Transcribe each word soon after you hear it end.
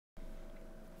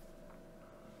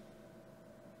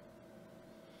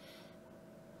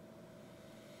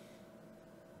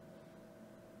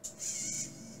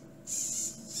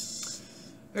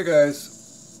Hey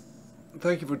guys,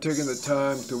 thank you for taking the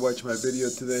time to watch my video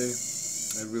today.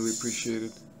 I really appreciate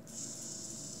it.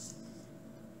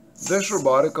 This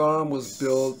robotic arm was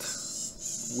built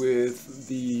with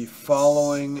the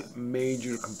following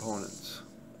major components: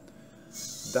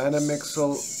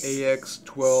 Dynamixel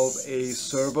AX-12A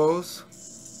servos,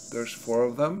 there's 4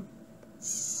 of them,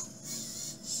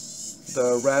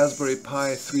 the Raspberry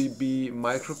Pi 3B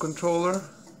microcontroller,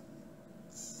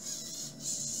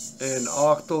 an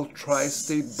Octal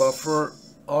tri-state buffer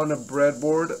on a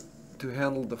breadboard to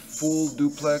handle the full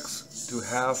duplex to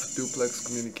half duplex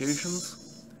communications,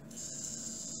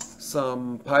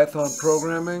 some Python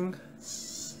programming,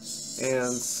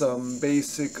 and some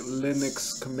basic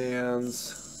Linux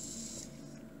commands.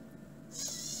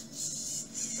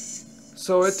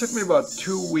 So it took me about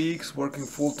 2 weeks working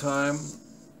full-time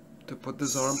to put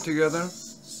this arm together.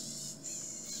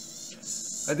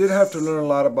 I did have to learn a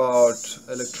lot about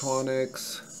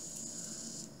electronics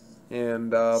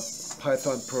and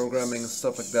Python programming and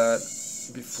stuff like that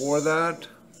before that,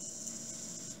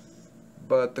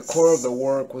 but the core of the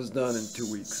work was done in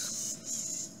 2 weeks.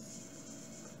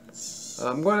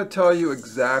 I'm going to tell you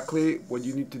exactly what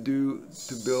you need to do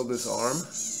to build this arm.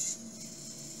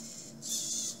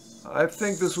 I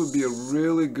think this would be a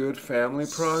really good family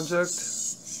project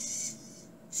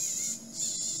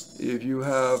if you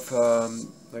have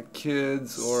like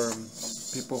kids or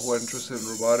people who are interested in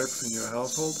robotics in your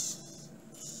household.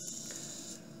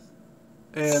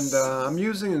 And I'm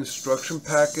using instruction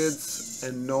packets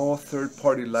and no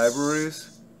third-party libraries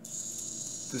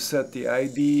to set the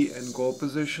ID and goal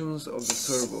positions of the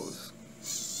servos.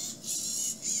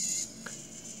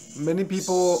 Many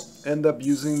people end up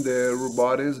using the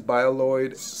Robotic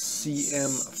Bioloid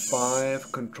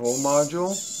CM5 control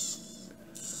module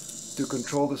to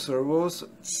control the servos,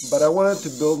 but I wanted to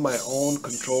build my own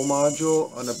control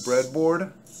module on a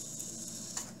breadboard.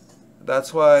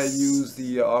 That's why I use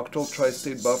the Octal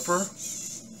tri-state buffer,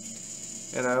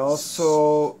 and I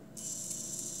also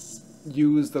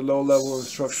use the low-level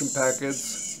instruction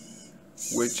packets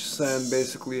which send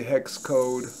basically hex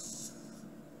code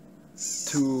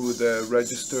to the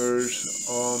registers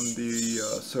on the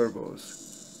servos.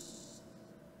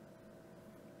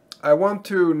 I want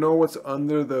to know what's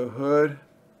under the hood,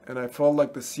 and I felt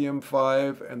like the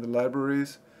CM5 and the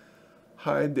libraries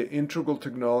hide the integral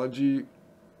technology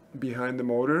behind the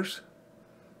motors.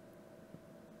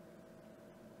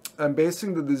 I'm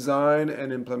basing the design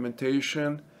and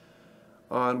implementation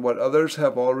on what others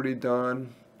have already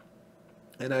done,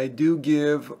 and I do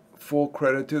give full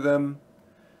credit to them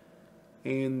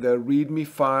in the ReadMe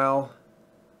file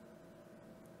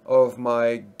of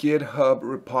my GitHub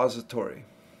repository.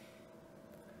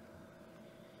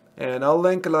 And I'll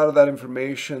link a lot of that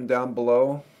information down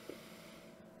below.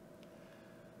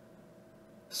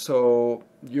 So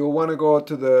you'll want to go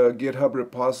to the GitHub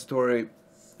repository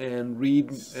and read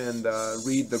the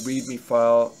README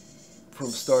file from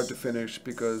start to finish,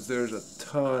 because there's a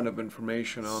ton of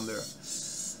information on there.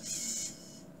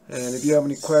 And if you have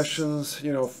any questions,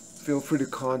 feel free to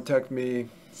contact me.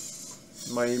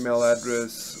 My email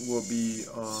address will be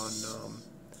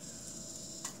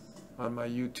on my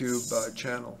YouTube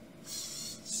channel.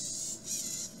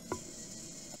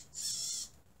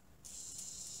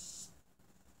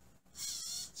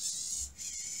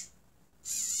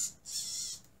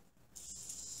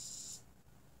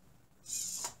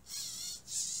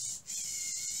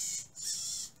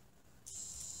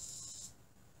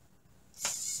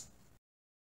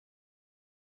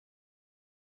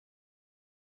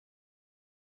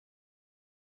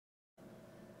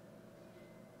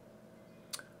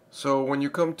 So when you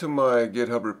come to my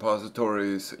GitHub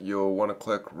repositories, you'll want to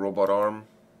click Robot Arm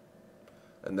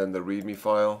and then the README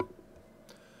file.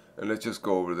 And let's just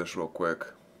go over this real quick.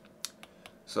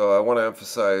 So I want to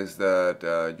emphasize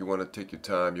that you want to take your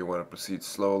time, you want to proceed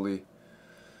slowly.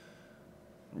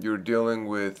 You're dealing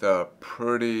with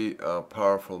pretty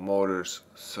powerful motors,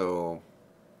 so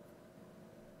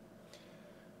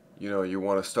you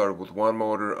want to start with one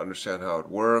motor, understand how it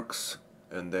works,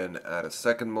 and then add a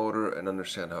second motor and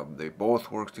understand how they both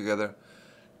work together,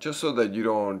 just so that you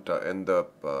don't end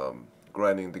up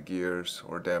grinding the gears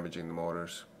or damaging the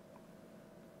motors.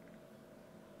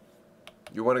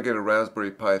 You want to get a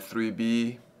Raspberry Pi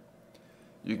 3B.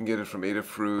 You can get it from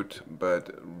Adafruit,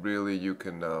 but really you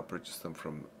can purchase them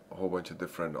from a whole bunch of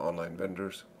different online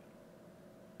vendors.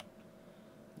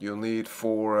 You'll need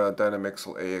 4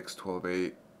 Dynamixel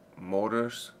AX-12A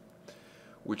motors,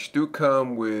 which do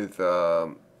come with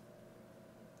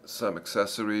some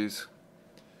accessories.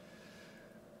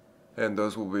 and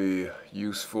those will be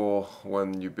useful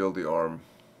when you build the arm.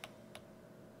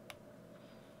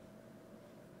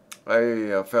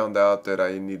 I found out that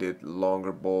I needed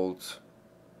longer bolts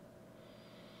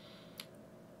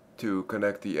to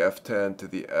connect the F10 to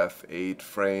the F8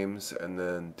 frames, and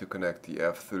then to connect the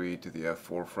F3 to the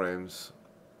F4 frames.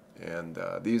 And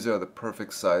these are the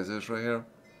perfect sizes right here.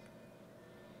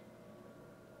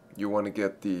 You want to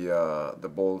get the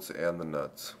bolts and the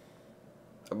nuts.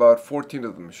 About 14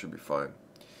 of them should be fine.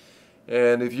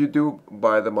 And if you do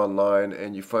buy them online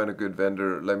and you find a good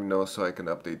vendor, let me know so I can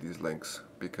update these links,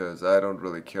 because I don't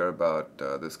really care about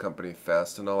this company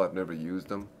Fastenal. I've never used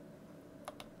them.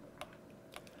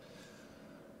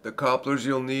 The couplers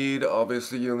you'll need,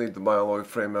 obviously you'll need the bialloy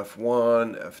frame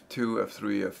F1, F2,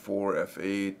 F3, F4,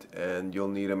 F8, and you'll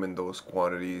need them in those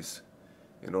quantities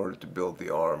in order to build the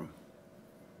arm.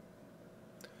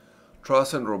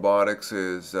 Truss and Robotics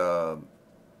is, I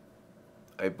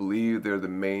believe they're the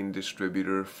main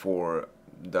distributor for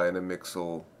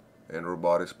Dynamixel and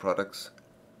Robotics products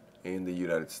in the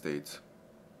United States.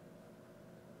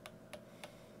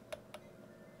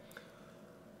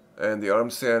 And the arm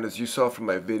stand, as you saw from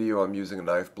my video, I'm using a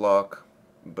knife block,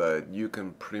 but you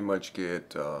can pretty much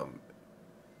get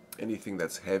anything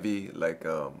that's heavy, like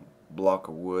a block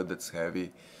of wood that's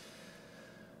heavy.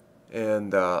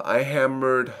 And I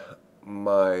hammered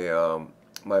my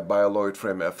my bialloy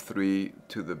frame F3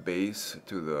 to the base,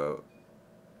 to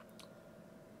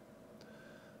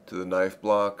the knife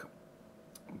block.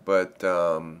 But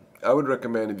I would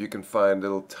recommend, if you can find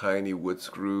little tiny wood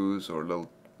screws or little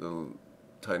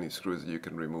tiny screws that you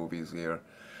can remove easier,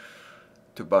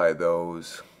 to buy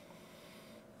those.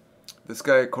 This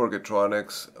guy at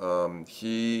Corgatronics,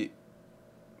 he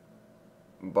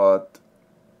bought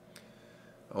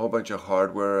a whole bunch of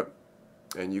hardware,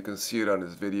 and you can see it on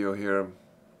his video here.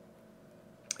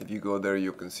 If you go there,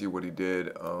 you can see what he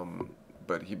did,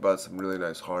 but he bought some really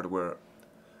nice hardware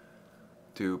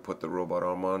to put the robot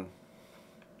arm on.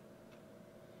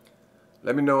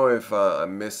 Let me know if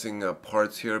I'm missing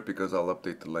parts here, because I'll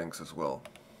update the links as well.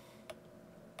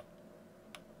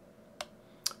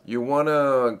 You want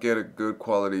to get a good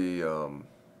quality,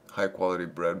 high quality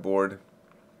breadboard.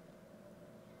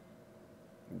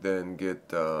 Then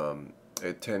get a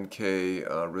 10K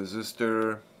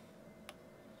resistor,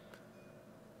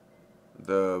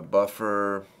 the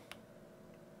buffer,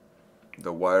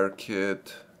 the wire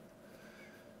kit,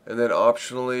 and then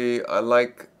optionally, I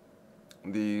like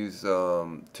these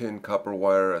tin copper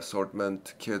wire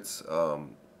assortment kits a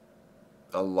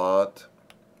lot.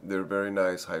 They're very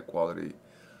nice, high quality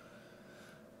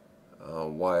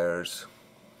wires.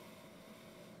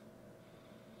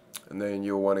 And then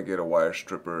you'll want to get a wire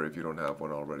stripper if you don't have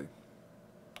one already.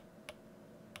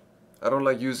 I don't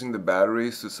like using the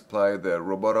batteries to supply the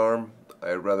robot arm.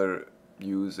 I'd rather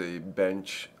use a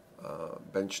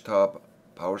benchtop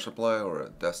power supply or a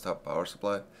desktop power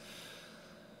supply.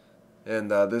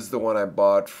 And this is the one I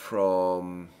bought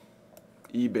from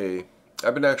eBay.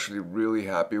 I've been actually really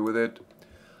happy with it.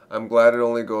 I'm glad it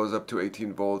only goes up to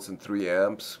 18 volts and 3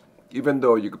 amps. Even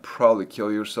though you could probably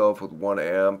kill yourself with 1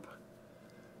 amp.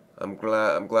 I'm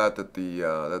glad that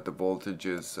the voltage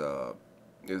is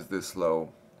this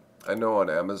low. I know on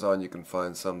Amazon you can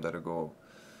find some that go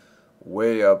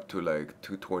way up to like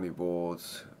 220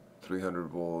 volts, 300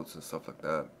 volts and stuff like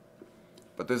that.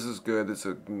 But this is good. It's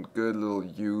a good little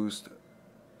used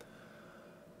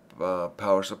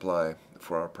power supply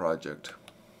for our project.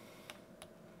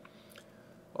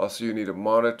 Also, you need a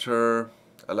monitor.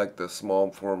 I like the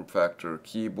small form factor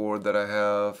keyboard that I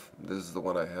have. This is the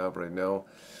one I have right now.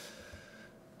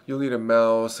 You'll need a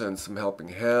mouse and some helping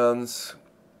hands.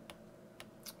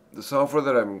 The software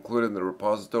that I've included in the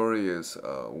repository is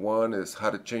one is how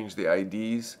to change the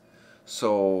IDs.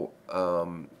 So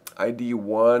ID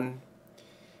 1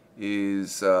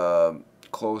 is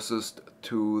closest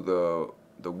to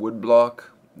the wood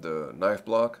block, the knife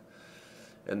block,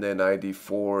 and then ID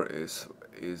 4 is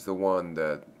the one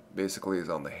that basically is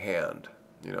on the hand,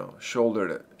 you know,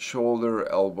 shoulder,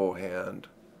 elbow, hand,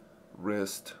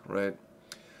 wrist, right?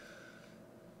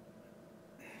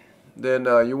 Then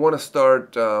you want to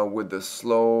start with the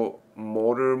slow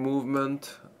motor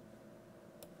movement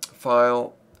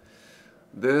file.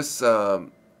 This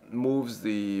moves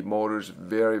the motors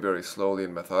very, very slowly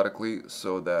and methodically,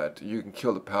 so that you can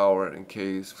kill the power in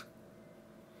case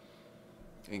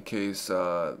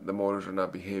the motors are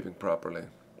not behaving properly.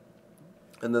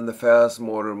 And then the fast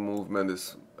motor movement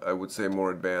is, I would say, more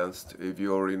advanced. If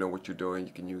you already know what you're doing,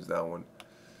 you can use that one.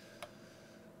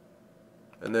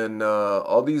 And then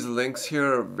all these links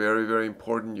here are very, very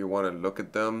important. You want to look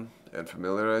at them and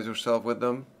familiarize yourself with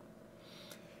them.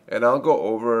 and I'll go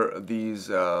over these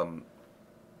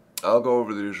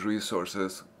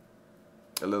resources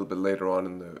a little bit later on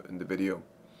in the video.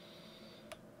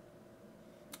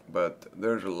 But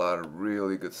there's a lot of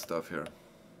really good stuff here.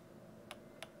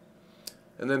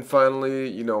 And then finally,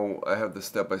 you know, I have the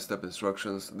step-by-step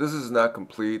instructions. This is not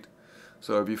complete,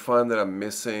 so if you find that I'm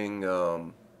missing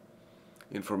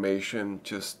information,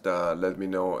 just let me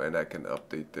know and I can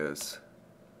update this.